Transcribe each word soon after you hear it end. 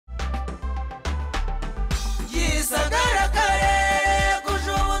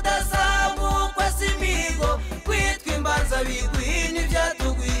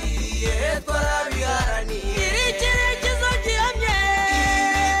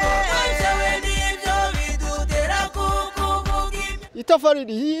itafari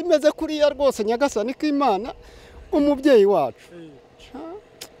imeze kuriya rwose nyagasani k'Imana umubyeyi wacu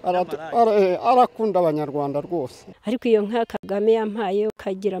arakunda abanyarwanda rwose. Ariko iyo nka Kagame yampaye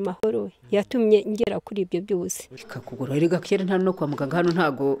ukagira amahoro yatumye ngera kuri ibyo byose. Ikakugura rega kera nta no kwa muganga hano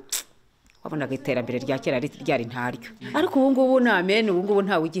ntago wabonaga iterambere rya kera ryari ntaryo. Ariko ubu ngubu namene ubu ngubu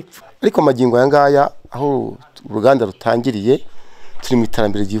ntawe ugipfa. Ariko magingo aya ngaya aho uruganda rutangiriye turi mu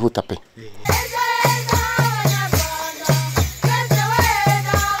iterambere ryihuta pe.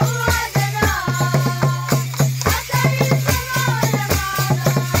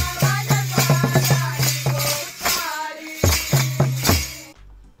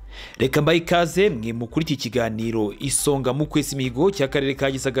 Reka mbaye ikaze mwe mukuri iki kiganiro isonga mu kwesa imihigo cy'akarere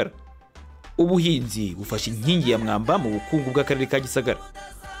ka Gisagara. Ubuhinzi bufasha inkingi ya mwamba mu bukungu bw'akarere ka Gisagara.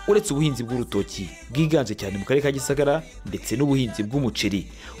 Uretse ubuhinzi bw'urutoki bwiganje cyane mu karere ka Gisagara ndetse n'ubuhinzi bw'umuceri,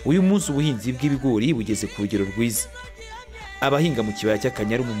 uyu munsi ubuhinzi bw'ibigori bugeze ku rugero rwiza. Abahinga mu kibaya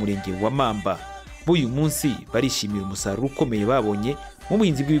cy'Akanyaru mu murenge wa Mamba b'uyu munsi barishimira umusaruro ukomeye babonye mu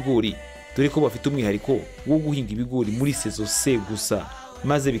buhinzi bw'ibigori, dore ko bafite umwihariko wo guhinga ibigori muri sezo C gusa,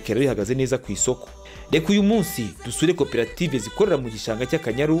 maze bikera bihagaze neza ku isoko. Reka uyu munsi dusure koperative zikorera mu gishanga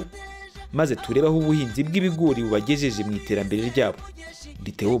cy'Akanyaru maze tureba aho ubuhinzi bw'ibigori bubagejeje mu iterambere ryabo.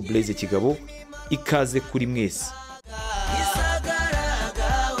 Nditeho Blaise Kigabo, ikaze kuri mwese.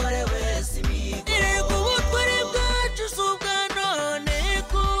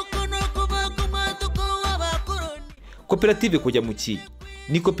 Koperative kujya mu ki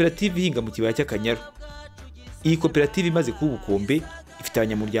ni koperative ihinga mu kibaya cy'Akanyaru. Iyi koperative imaze kuba ubukombe ifite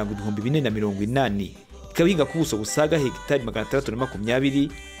abanyamuryango 480, ikaba ihinga ku buso busaga hegitari 620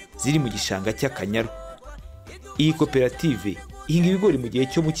 ziri mu gishanga cy'Akanyaru. Iyi koperative ihinga ibigori mu gihe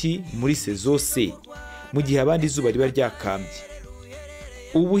cyo muki muri sezo C, mu gihe abandi izuba riba ryakambye.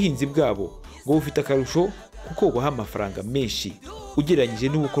 Ubuhinzi bwabo ngo bufite akarusho kuko buha amafaranga menshi ugereranyije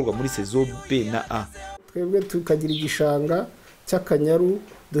n'ubukorwa muri sezo B na A. Twebwe tukagira igishanga cy'Akanyaru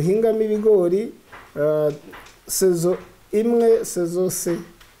duhingamo ibigori sezo imwe sezo C.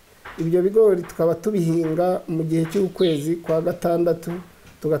 Ibyo bigori tukaba tubihinga mu gihe cy'ukwezi kwa gatandatu,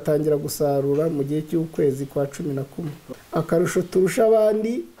 tugatangira gusarura mu gihe cy'ukwezi kwa 11. Akarusho turusha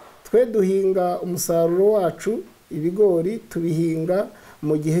abandi, twe duhinga umusaruro wacu ibigori tubihinga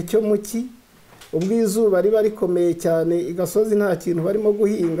mu gihe cyo muki, ubwizuba riba rikomeye cyane igasozi nta kintu barimo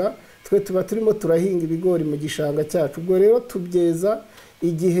guhinga, twe tuba turimo turahinga ibigori mu gishanga cyacu. Ubwo rero tubyeza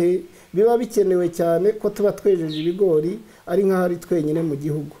igihe biba bikenewe cyane ko tuba twejeje ibigori ari nka hari twenyine mu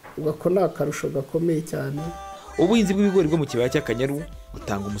gihugu. Ugako na akarusho gakomeye cyane. Ubuhinzi bw'ibigori bwo mu kibaya cy'Akanyaru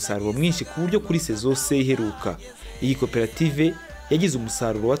butanga umusaruro mwinshi ku buryo kuri sezo C iheruka iyi koperative yagize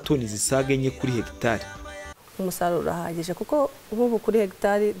umusaruro wa toni zisaga 4 kuri hegitari. Umusaruro urahagije kuko nk'ubu kuri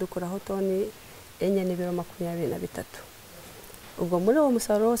hegitari dukuraho toni 4.23. Ubwo muri uwo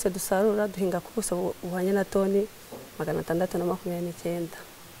musaruro wose dusarura duhinga ku buso buhanye na toni 629.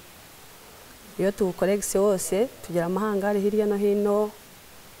 Iyo tuwukoregise wose tugira amahangari hirya no hino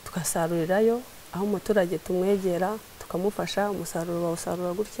tukasarurirayo, aho umuturage tumwegera tukamufasha umusaruro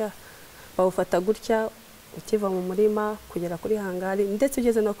bawusarura gutya, bawufata gutya ukiva mu murima kugera kuri hangari ndetse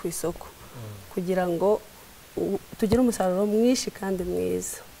ugeze no ku isoko, kugira ngo tugire umusaruro mwinshi kandi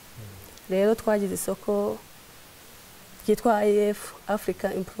mwiza. Rero twagize isoko ryitwa IF Africa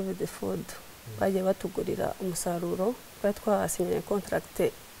Improved Food, bagiye batugurira umusaruro, bari twasinye contract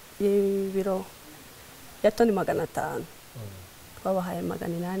y'ibiro ya toni 500. Twabahaye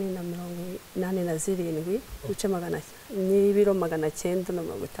 887 bice 100 n'ibiro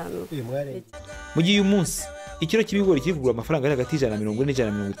 950. Mu gihe uyu munsi ikiro cy'ibigori kiri kugura amafaranga ari hagati y'I140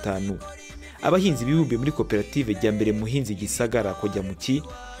 n'I150, abahinzi bibumbiye muri koperative jya mbere muhinzi Gisagara kujya mu ki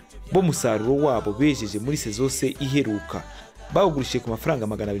bo musaruro wabo bejeje muri sezo C iheruka bawugurishije ku mafaranga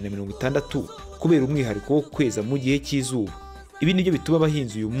 260 kubera umwihariko wo kweza mu gihe cy'izuba. Ibi nibyo bituma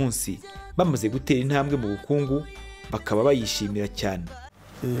abahinzi uyu munsi bamaze gutera intambwe mu bukungu, bakaba bayishimira cyane.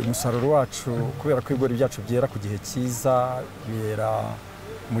 Umusaruro wacu kubera ko ibigori byacu byera ku gihe cyiza, byera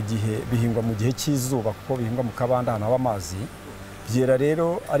mu gihe bihingwa mu gihe cy'izuba kuko bihingwa mu kabanda ahantu haba amazi, byera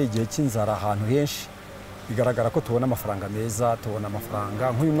rero ari igihe cy'inzara ahantu henshi, bigaragara ko tubona amafaranga meza, tubona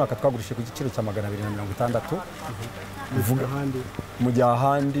amafaranga. Nk'uyu mwaka twagurishije ku giciro cya 260, bivuga mu gihe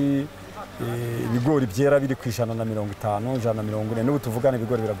ahandi ibigori byera biri ku 150, 140, n'ubu tuvugana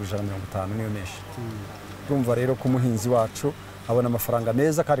ibigori biragurishije 150 niyo menshi. Urumva rero ko umuhinzi wacu abona amafaranga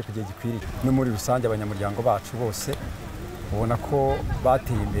meza kandi ku gihe gikwiriye. No muri rusange abanyamuryango bacu bose ubona ko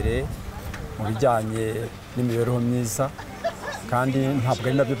bateye imbere mu bijyanye n'imibereho myiza, kandi ntabwo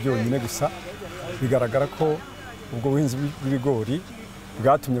ari nabyo byonyine gusa, bigaragara ko ubwo buhinzi bw'ibigori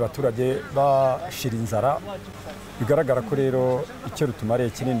bwatumye abaturage bashira inzara. Bigaragara ko rero icyo rutumariye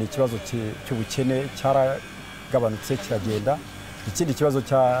kinini ikibazo cy'ubukene cyaragabanutse kiragenda. Ikindi kibazo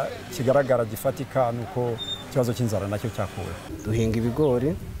kigaragara gifatika nuko ikibazo cy'inzara nacyo cyakuwe. Duhinga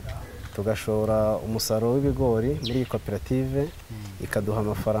ibigori tugashora umusaruro w'ibigori muri iyi koperative ikaduha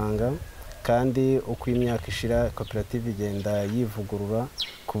amafaranga, kandi uko imyaka ishira koperative igenda yivugurura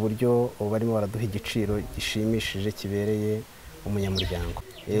ku buryo barimo baraduha igiciro gishimishije kibereye umunyamuryango.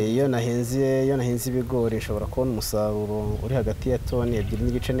 Iyo nahinze ibigori nshobora kubona umusaruro uri hagati ya toni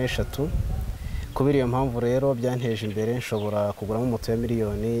 2.5 n'eshatu. Kubera iyo mpamvu rero byanteje imbere, nshobora kuguramo moto ya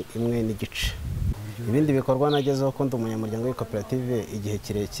miliyoni 1.5. Ibindi bikorwa nagezeho ko ndi umunyamuryango w'ikoperative igihe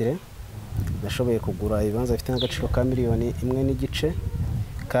kirekire, nashoboye kugura ibibanza bifite n'agaciro ka miliyoni 1.5,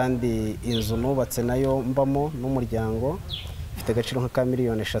 kandi inzu nubatse nayo mbamo n'umuryango ifite agaciro nka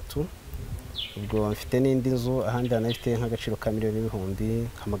miliyoni 3. Ubwo mfite n'indi nzu ahandi hanafite nk'agaciro ka miliyoni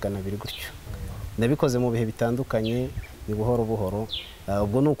 200 gutyo. Nabikoze mu bihe bitandukanye, ni buhoro buhoro.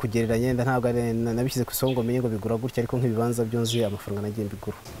 Ubwo nukugereranya ntabwo nabishyize ku isongo menye ngo bigura gutya, ariko nk'ibibanza byo nzi amafaranga nagiye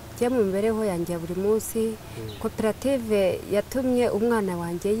mbigura. Mu mbereho yanjye buri munsi koperative yatumye umwana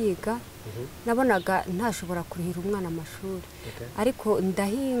wanjye yiga. Nabonaga ntashobora kurihira umwana amashuri, ariko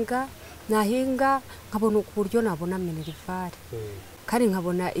nahinga nkabona uburyo nabona minerivare, kandi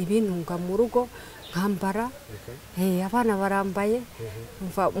nkabona ibintunga mu rugo nkambara. Abana barambaye,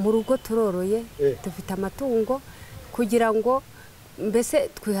 mu rugo turoroye, dufite amatungo, kugira ngo mbese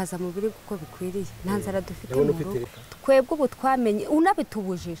twihaza mu biri uko bikwiriye, nta nzara dufite mu rugo. Twebwe ubu twamenye,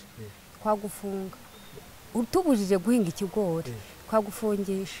 unabitubujije twagufunga, utubujije guhinga ikigori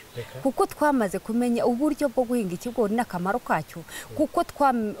twagufungisha, kuko twamaze kumenya uburyo bwo guhinga ikigori n'akamaro kacyo, kuko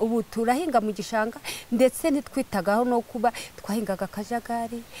ubu turahinga mu gishanga, ndetse nitwitagaho no kuba twahingaga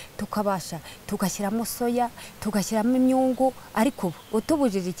akajagari tukabasha tugashyiramo soya tugashyiramo imyungu, ariko ubu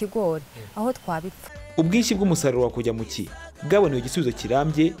utubujije ikigori aho twabipfa. Ubwinshi bw'umusaruro wakujya mu ki bwabonewe igisubizo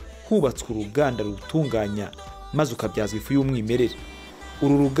kirambye, hubatswe uruganda rutunganya maze ukabyazwa ifu y'umwimerere.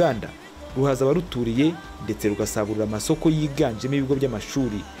 Uru ruganda ruhaza abaruturiye ndetse rugasagurira amasoko yiganjemo ibigo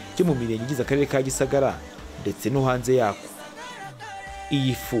by'amashuri byo mu mirenge igize akarere ka Gisagara ndetse no hanze yako.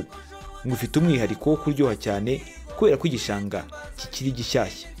 Iyi fu ngo ifite umwihariko wo kuryoha cyane kubera ko igishanga kikiri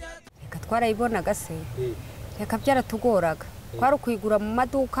gishyashya. Reka twarayibonaga se, reka byaratugoraga, twari ukuyigura mu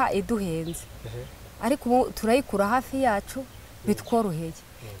maduka iduhenze, ariko ubu turayikura hafi yacu bitworoheye.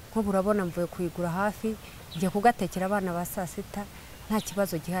 Nko burabona mvuye kuyigura hafi, ngiye kugatekera abana ba saa sita nta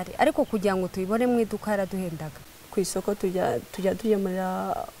kibazo gihari, ariko kugira ngo tuyibone mu iduka yaraduhendaga. Ku isoko tujya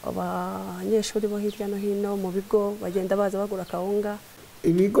tugemurira abanyeshuri bo hirya no hino mu bigo, bagenda baza bagura kawunga.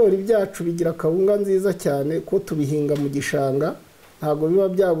 Ibigori byacu bigira kawunga nziza cyane ko tubihinga mu gishanga, ntabwo biba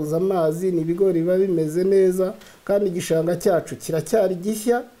byabuze amazi, ni ibigori biba bimeze neza, kandi igishanga cyacu kiracyari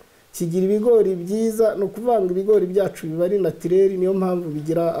gishya, kigira ibigori byiza. No kuvanga ibigori byacu biba ari naturel, niyo mpamvu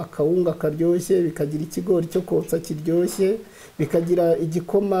bigira akawunga karyoshye, bikagira ikigori cyo kotsa kiryoshye, bikagira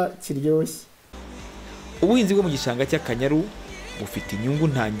igikoma kiryoshye. Ubuhinzi bwo mu gishanga cy'Akanyaru bufite inyungu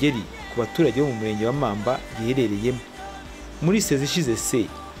ntangeri ku baturage bo mu murenge wa Mamba giherereyemo. Muri sezi ishize se,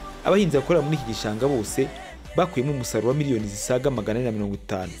 abahinzi bakorera muri iki gishanga bose bakuyemo umusaruro wa miliyoni zisaga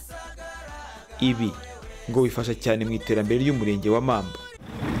 450. Ibi ngo bifasha cyane mu iterambere ry'umurenge wa Mamba.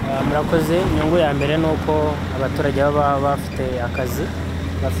 Murakoze. Inyungu ya mbere nuko abaturage baba bafite akazi,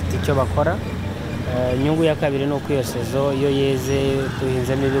 bafite icyo bakora. Inyungu ya kabiri nuko iyo sezo iyo yeze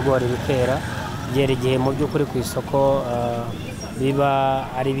duhinzemo ibigori bikera, byera igihe mu by'ukuri ku isoko biba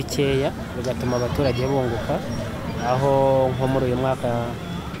ari bikeya, bigatuma abaturage bunguka. Aho nko muri uyu mwaka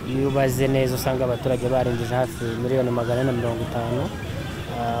iyo ubaze neza usanga abaturage barengeje hafi miliyoni 450.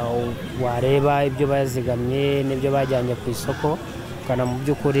 Wareba ibyo bazigamye n'ibyo bajyanye ku isoko, kana mu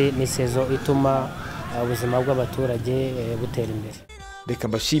by'ukuri ni sezo ituma ubuzima bw'abaturage butera imbere. Reka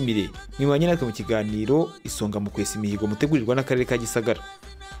mbashimire mwibanye natwe mu kiganiro Isonga mu kwesa imihigo mutegurirwa n'akarere ka Gisagara.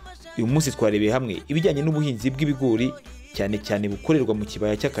 Uyu munsi twarebeye hamwe ibijyanye n'ubuhinzi bw'ibigori, cyane cyane bukorerwa mu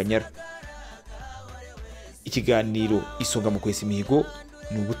kibaya cy'Akanyaru. Ikiganiro Isonga mu kwesa imihigo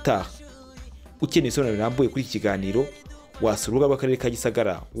ni ubutaha. Ukeneye isobanuro rirambuye kuri iki kiganiro, wasura urubuga rw'akarere ka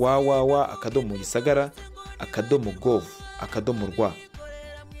Gisagara www.gisagara.gov.rw.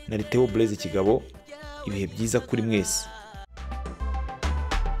 Na Theo Blaise Kigabo, ibihe byiza kuri mwese.